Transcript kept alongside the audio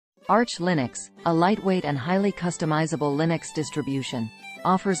Arch Linux, a lightweight and highly customizable Linux distribution,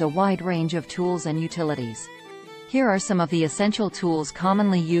 offers a wide range of tools and utilities. Here are some of the essential tools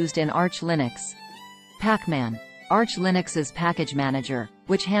commonly used in Arch Linux. Pacman, Arch Linux's package manager,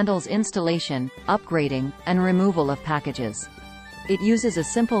 which handles installation, upgrading, and removal of packages. It uses a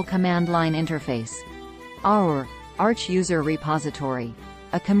simple command line interface. Our, Arch User Repository,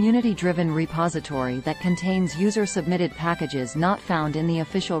 a community-driven repository that contains user-submitted packages not found in the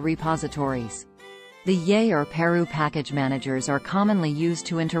official repositories. The Yay or Peru package managers are commonly used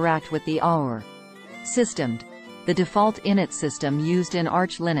to interact with the Our. Systemd, the default init system used in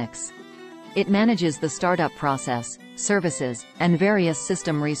Arch Linux. It manages the startup process, services, and various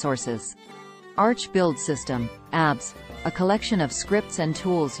system resources. Arch Build System, ABS, a collection of scripts and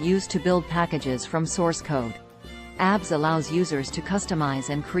tools used to build packages from source code. ABS allows users to customize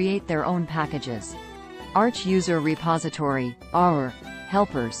and create their own packages. Arch User Repository, Our,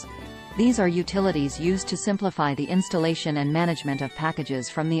 helpers. These are utilities used to simplify the installation and management of packages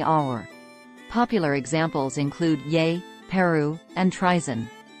from the Our. Popular examples include Yay, Peru, and Trizen.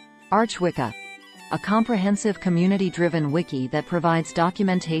 ArchWiki, a comprehensive community-driven wiki that provides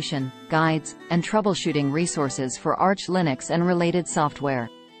documentation, guides, and troubleshooting resources for Arch Linux and related software.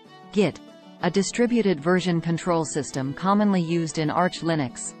 Git, a distributed version control system commonly used in Arch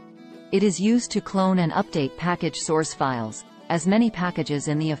Linux. It is used to clone and update package source files, as many packages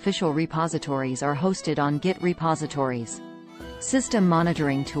in the official repositories are hosted on Git repositories. System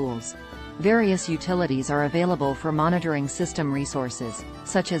monitoring tools. Various utilities are available for monitoring system resources,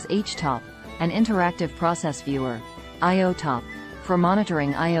 such as HTOP, an interactive process viewer, IOTOP, for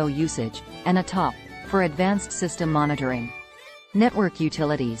monitoring I/O usage, and ATOP, for advanced system monitoring. Network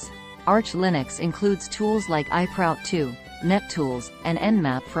utilities. Arch Linux includes tools like iProut2, NetTools, and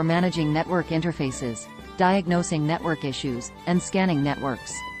Nmap for managing network interfaces, diagnosing network issues, and scanning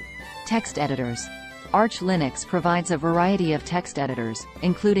networks. Text editors. Arch Linux provides a variety of text editors,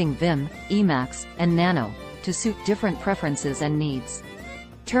 including Vim, Emacs, and Nano, to suit different preferences and needs.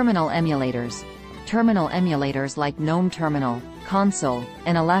 Terminal emulators. Terminal emulators like GNOME Terminal, Console,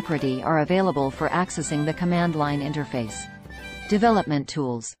 and Alacrity are available for accessing the command line interface. Development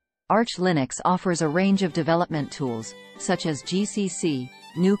tools. Arch Linux offers a range of development tools, such as GCC,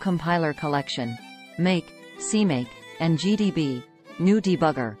 GNU Compiler Collection, Make, CMake, and GDB, GNU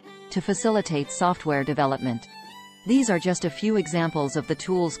Debugger, to facilitate software development. These are just a few examples of the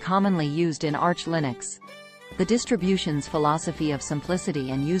tools commonly used in Arch Linux. The distribution's philosophy of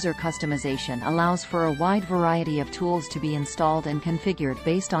simplicity and user customization allows for a wide variety of tools to be installed and configured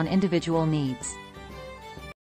based on individual needs.